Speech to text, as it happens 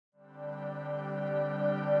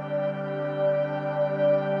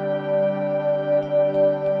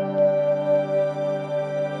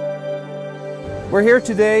We're here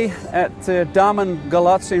today at Damen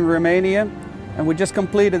Galați in Romania, and we just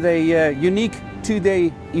completed a unique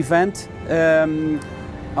two-day event.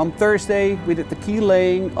 On Thursday we did the key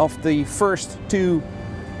laying of the first two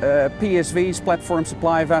PSVs, platform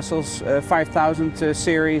supply vessels, 5000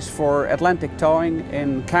 series for Atlantic towing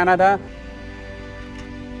in Canada.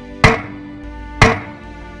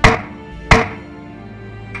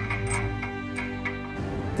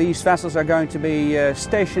 These vessels are going to be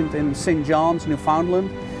stationed in St. John's, Newfoundland,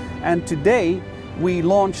 and today we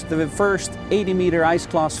launched the first 80-meter ice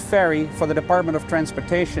class ferry for the Department of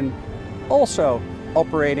Transportation, also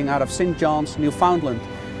operating out of St. John's, Newfoundland.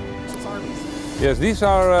 Yes, these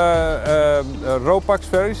are Ro-Pax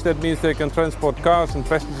ferries. That means they can transport cars and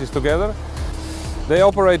passengers together. They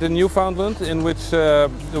operate in Newfoundland, in which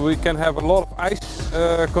we can have a lot of ice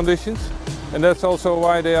conditions, and that's also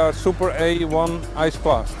why they are Super A1 ice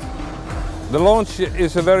class. The launch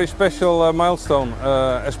is a very special milestone,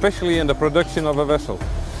 especially in the production of a vessel.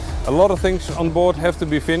 A lot of things on board have to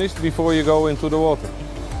be finished before you go into the water.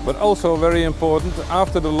 But also very important,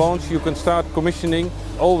 after the launch you can start commissioning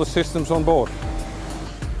all the systems on board.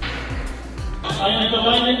 I am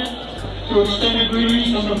delighted to extend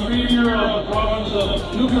greetings from the Premier of the Province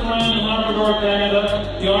of Newfoundland and Labrador,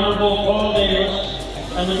 Canada, the Honourable Paul Davis,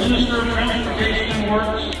 and the Minister of Transportation and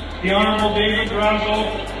Works, the Honourable David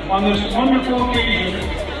Brazel, on this wonderful occasion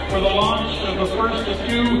for the launch of the first of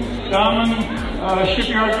two Damen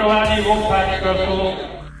shipyard KNUD E Ro-Pax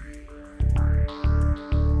vessels